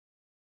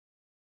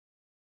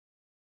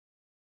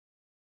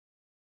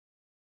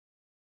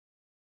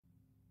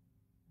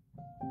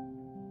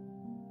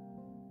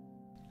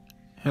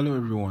Hello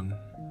everyone,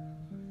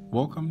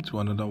 welcome to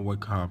another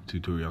Workhub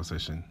tutorial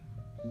session.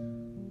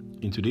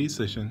 In today's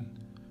session,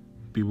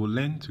 we will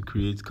learn to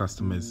create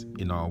customers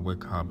in our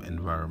Workhub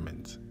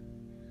environment.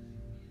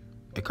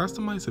 A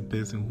customer is a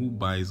person who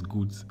buys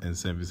goods and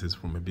services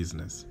from a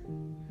business.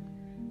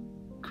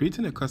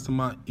 Creating a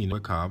customer in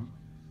Workhub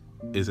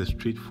is a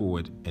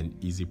straightforward and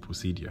easy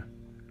procedure.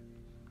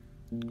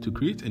 To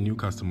create a new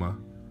customer,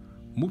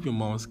 move your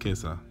mouse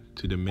cursor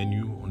to the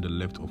menu on the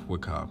left of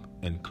Workhub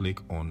and click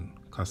on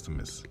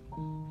Customers.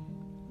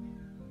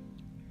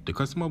 The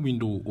customer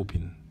window will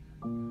open.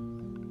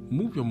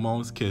 Move your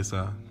mouse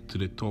cursor to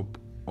the top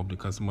of the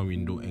customer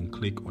window and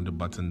click on the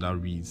button that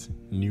reads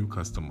New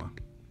Customer.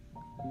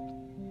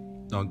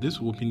 Now this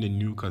will open the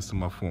new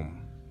customer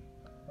form.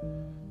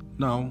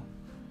 Now,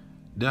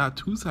 there are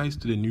two sides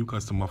to the new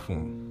customer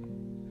form.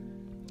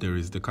 There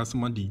is the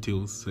customer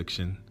details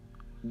section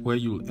where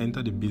you will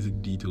enter the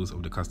basic details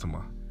of the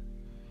customer.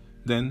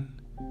 Then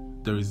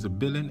there is the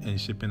billing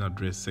and shipping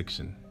address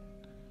section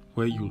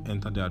where you'll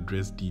enter the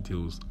address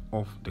details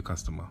of the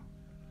customer.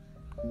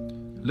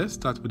 Let's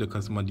start with the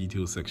customer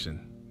details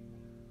section.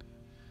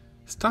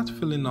 Start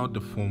filling out the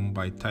form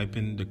by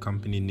typing the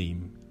company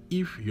name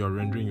if you're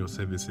rendering your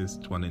services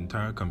to an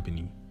entire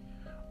company,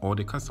 or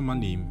the customer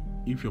name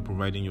if you're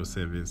providing your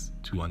service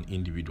to an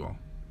individual.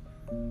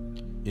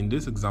 In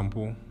this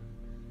example,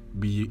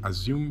 we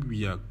assume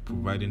we are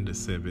providing the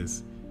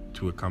service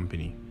to a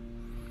company.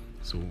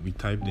 So we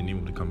type the name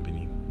of the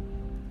company,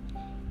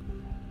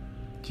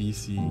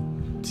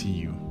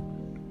 GCTU.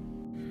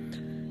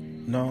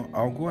 Now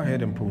I'll go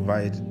ahead and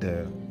provide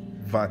the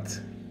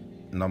VAT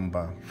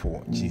number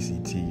for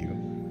GCTU.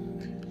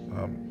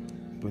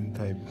 Going to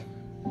type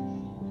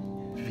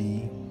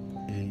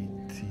VAT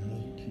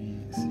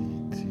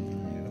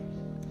GCTU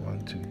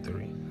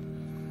 123.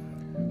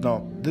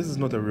 Now this is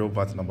not a real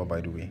VAT number,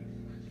 by the way.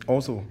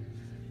 Also,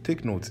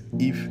 take note,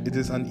 if it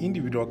is an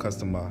individual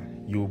customer,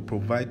 you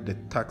provide the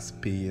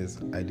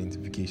taxpayer's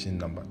identification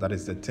number. That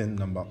is the TIN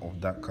number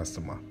of that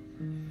customer.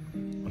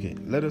 Okay,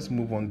 let us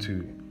move on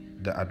to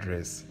the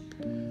address.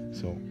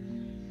 So,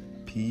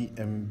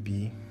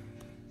 PMB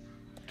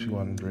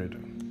 200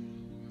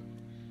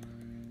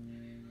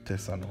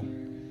 Tesano.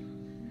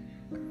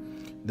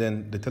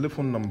 Then the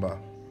telephone number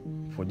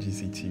for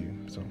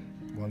GCTU. So,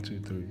 1, 2,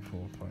 3,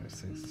 4, 5,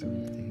 6,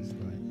 7,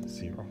 8, 9,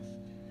 0.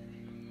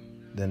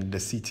 Then the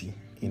city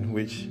in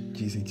which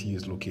GCT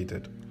is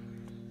located,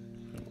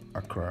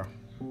 Accra.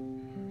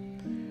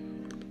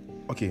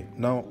 Okay,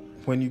 now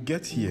when you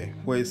get here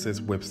where it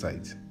says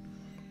website,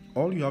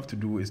 all you have to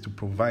do is to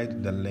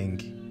provide the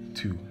link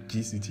to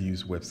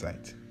GCTU's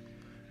website.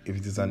 If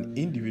it is an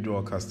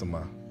individual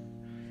customer,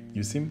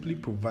 you simply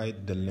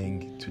provide the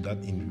link to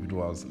that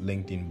individual's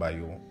LinkedIn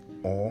bio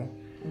or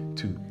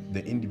to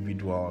the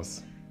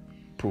individual's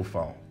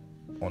profile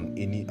on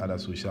any other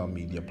social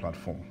media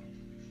platform.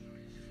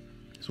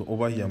 So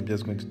over here, I'm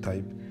just going to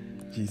type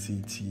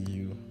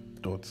gctu.com.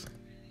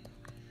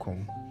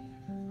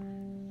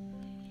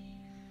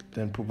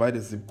 Then provide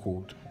a zip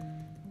code.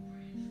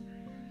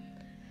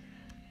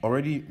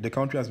 Already, the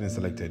country has been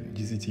selected.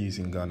 GCTU is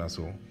in Ghana,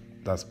 so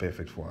that's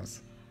perfect for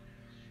us.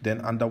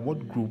 Then under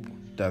what group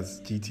does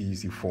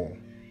GTUC fall?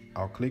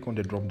 I'll click on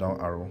the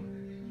drop-down arrow.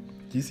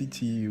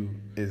 GCTU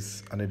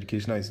is an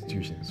educational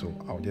institution, so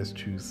I'll just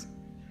choose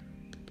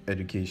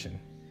education.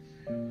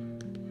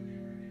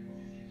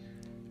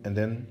 And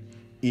then,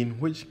 in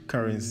which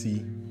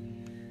currency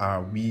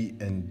are we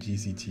and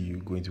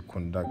GCTU going to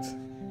conduct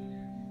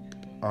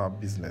our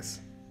business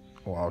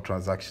or our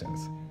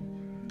transactions?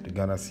 The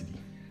Ghana cedi.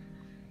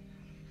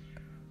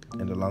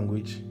 And the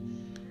language,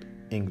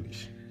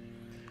 English.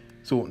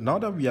 So now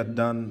that we are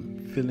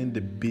done filling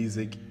the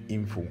basic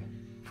info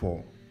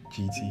for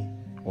GT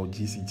or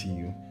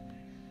GCTU,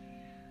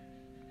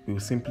 we will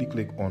simply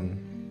click on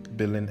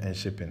billing and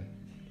shipping.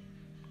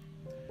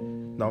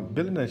 Now,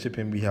 billing and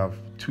shipping, we have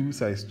two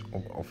sides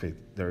of it.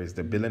 There is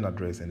the billing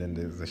address and then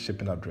there's the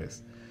shipping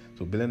address.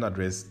 So billing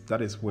address,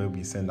 that is where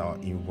we send our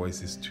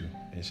invoices to.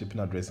 And shipping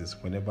address is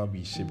whenever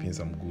we ship in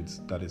some goods,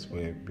 that is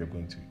where we're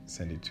going to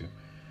send it to.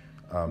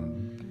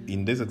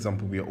 In this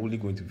example, we are only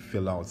going to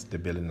fill out the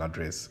billing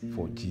address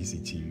for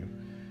GCTU.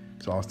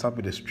 So I'll start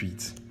with the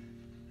street,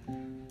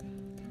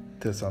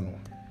 Tesano,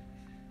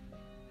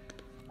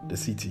 the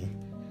city,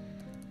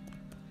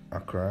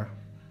 Accra,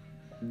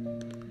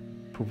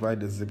 provide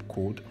the zip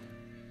code,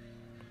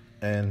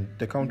 and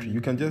the country.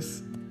 You can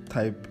just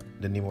type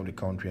the name of the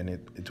country and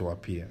it will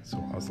appear.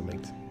 So I'll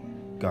select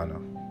Ghana.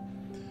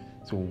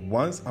 So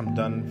once I'm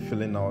done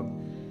filling out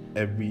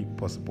every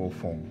possible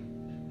form,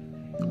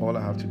 all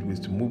I have to do is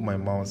to move my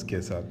mouse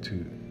cursor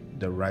to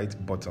the right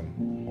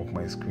bottom of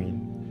my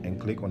screen and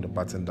click on the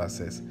button that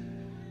says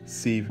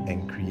Save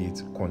and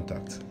Create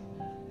Contact.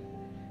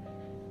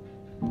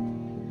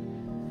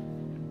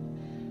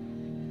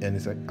 And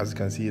it's, as you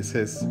can see, it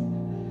says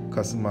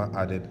customer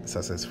added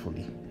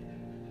successfully.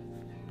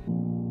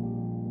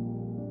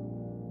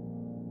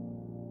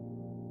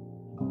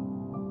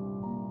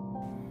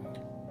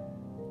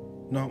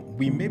 Now,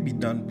 we may be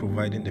done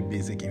providing the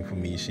basic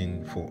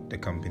information for the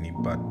company,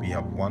 but we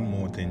have one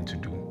more thing to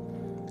do,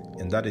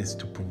 and that is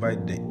to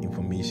provide the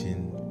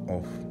information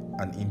of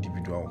an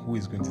individual who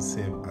is going to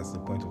serve as the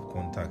point of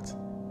contact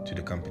to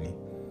the company.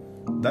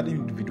 That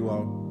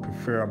individual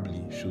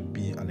preferably should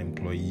be an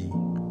employee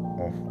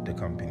of the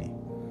company.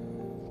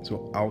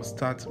 So I'll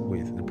start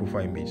with the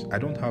profile image. I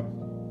don't have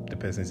the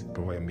person's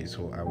profile image,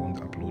 so I won't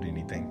upload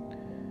anything.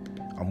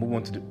 I'll move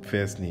on to the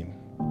first name,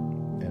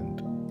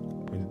 and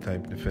I'm going to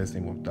type the first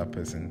name of that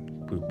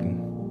person, Kweku,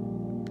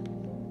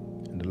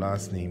 and the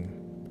last name,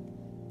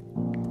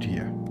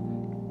 Gia,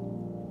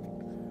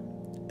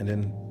 and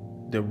then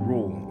the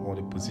role or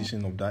the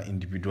position of that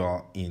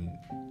individual in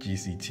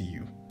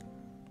GCTU.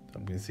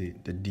 I'm going to say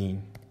the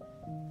dean,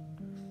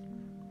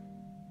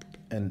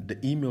 and the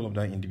email of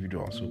that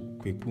individual. So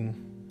Kweku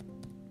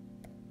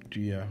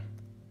Gia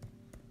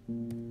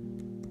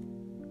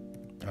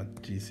at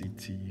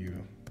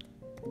gctu.com.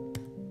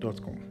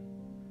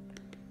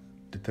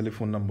 The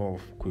telephone number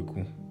of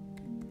Kweku,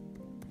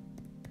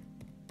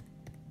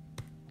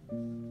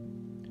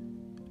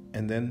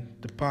 and then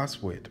the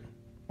password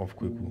of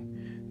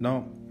Kweku.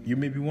 Now, you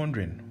may be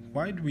wondering,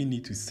 why do we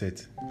need to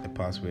set a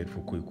password for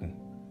Kweku?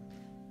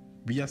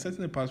 We are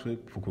setting a password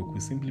for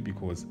Kweku simply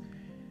because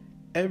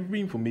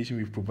every information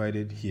we've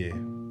provided here,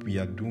 we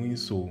are doing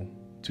so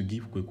to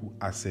give Kweku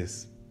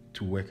access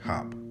to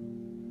Workhub.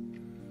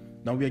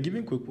 Now, we are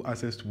giving Kweku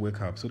access to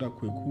Workhub so that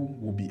Kweku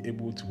will be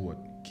able to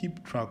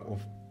keep track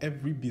of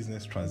every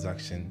business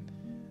transaction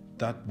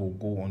that will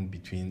go on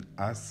between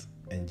us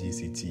and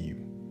GCTU.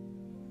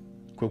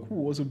 Kweku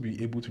will also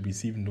be able to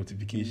receive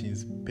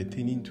notifications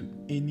pertaining to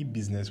any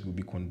business we'll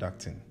be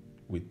conducting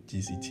with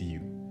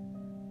GCTU.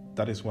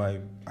 That is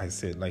why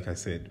like I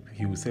said,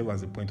 he will serve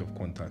as a point of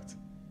contact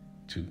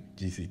to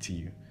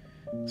GCTU.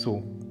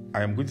 So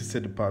I am going to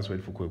set the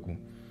password for Kweku.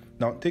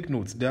 Now take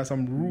note, there are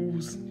some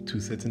rules to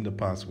setting the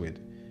password.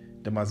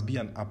 There must be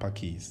an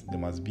uppercase, there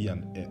must be a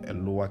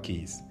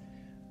lowercase.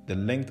 The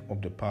length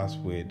of the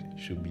password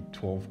should be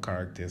 12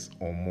 characters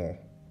or more.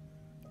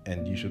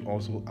 And you should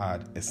also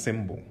add a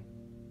symbol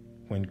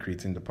when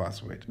creating the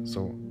password.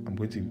 So I'm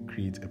going to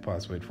create a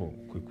password for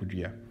Kweku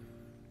Gia.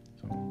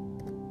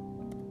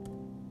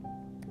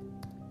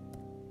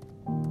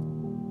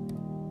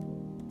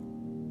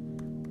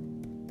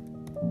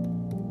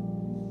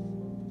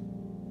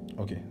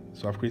 Okay,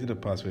 so I've created a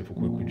password for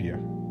Kweku Gia.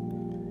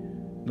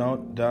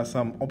 Now, there are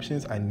some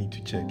options I need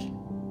to check.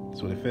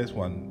 So the first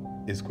one,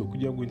 is Kweku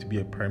Gia going to be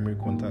a primary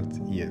contact?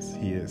 Yes,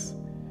 he is.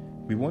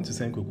 We want to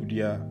send Kweku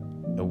Gia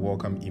a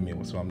welcome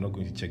email, so I'm not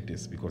going to check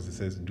this because it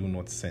says do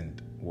not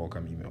send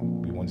welcome email.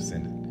 We want to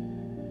send it.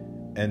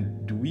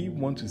 And do we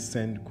want to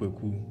send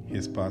Kweku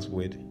his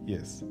password?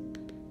 Yes.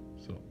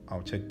 So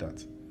I'll check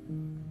that.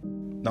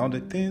 Now, the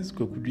things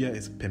Kweku Gia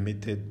is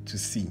permitted to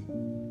see.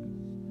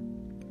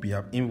 We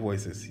have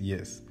invoices,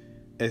 yes.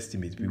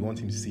 Estimates, we want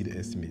him to see the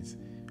estimates.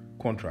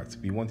 Contracts,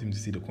 we want him to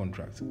see the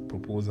contracts.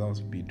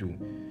 Proposals, we do.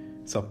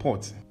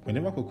 Support,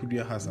 whenever Kweku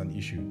Gia has an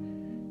issue,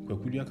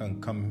 Kweku Gia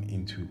can come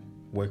into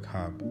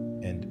Workhub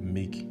and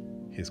make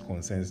his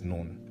concerns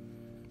known.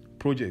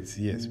 Projects,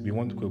 yes, we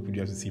want Kweku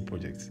Gia to see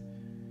projects.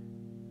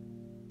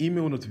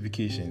 Email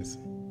notifications,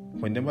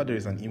 whenever there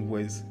is an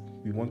invoice,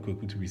 we want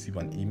Kweku to receive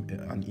an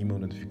email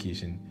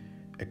notification,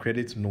 a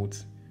credit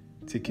note,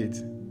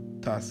 ticket,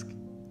 task,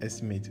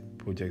 estimate,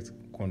 project,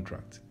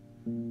 contract.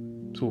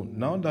 So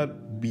now that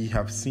we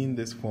have seen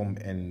this form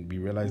and we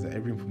realize that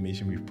every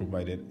information we've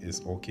provided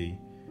is okay,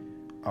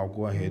 I'll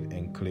go ahead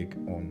and click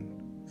on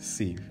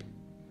save.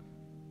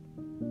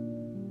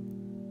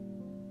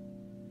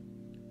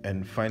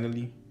 And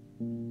finally,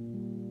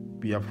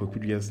 we have Kweku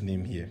Gia's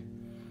name here.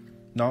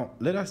 Now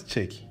let us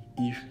check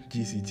if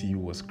GCTU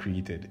was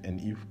created and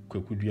if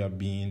Kweku Gia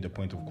being the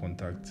point of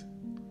contact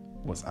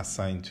was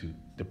assigned to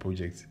the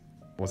project,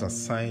 was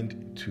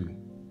assigned to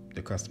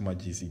the customer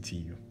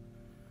GCTU.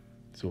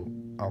 So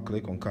I'll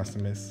click on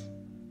customers.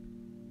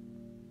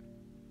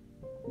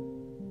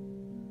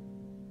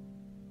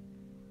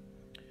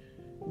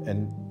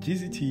 And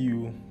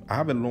GCTU, I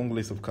have a long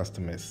list of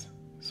customers.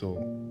 So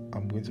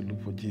I'm going to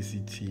look for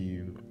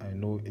GCTU. I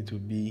know it will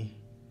be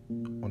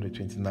on the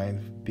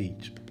 29th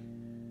page.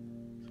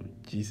 So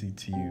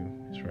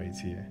GCTU is right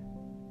here.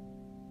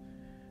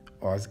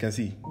 Or as you can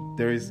see,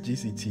 there is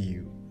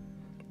GCTU.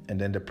 And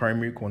then the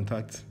primary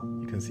contact,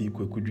 you can see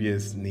Kweku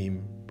Gia's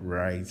name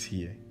right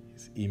here,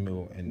 his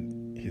email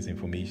and his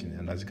information.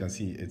 And as you can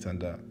see, it's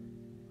under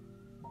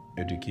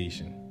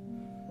education.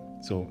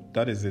 So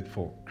that is it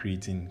for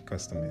creating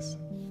customers.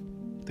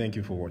 Thank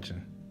you for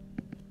watching.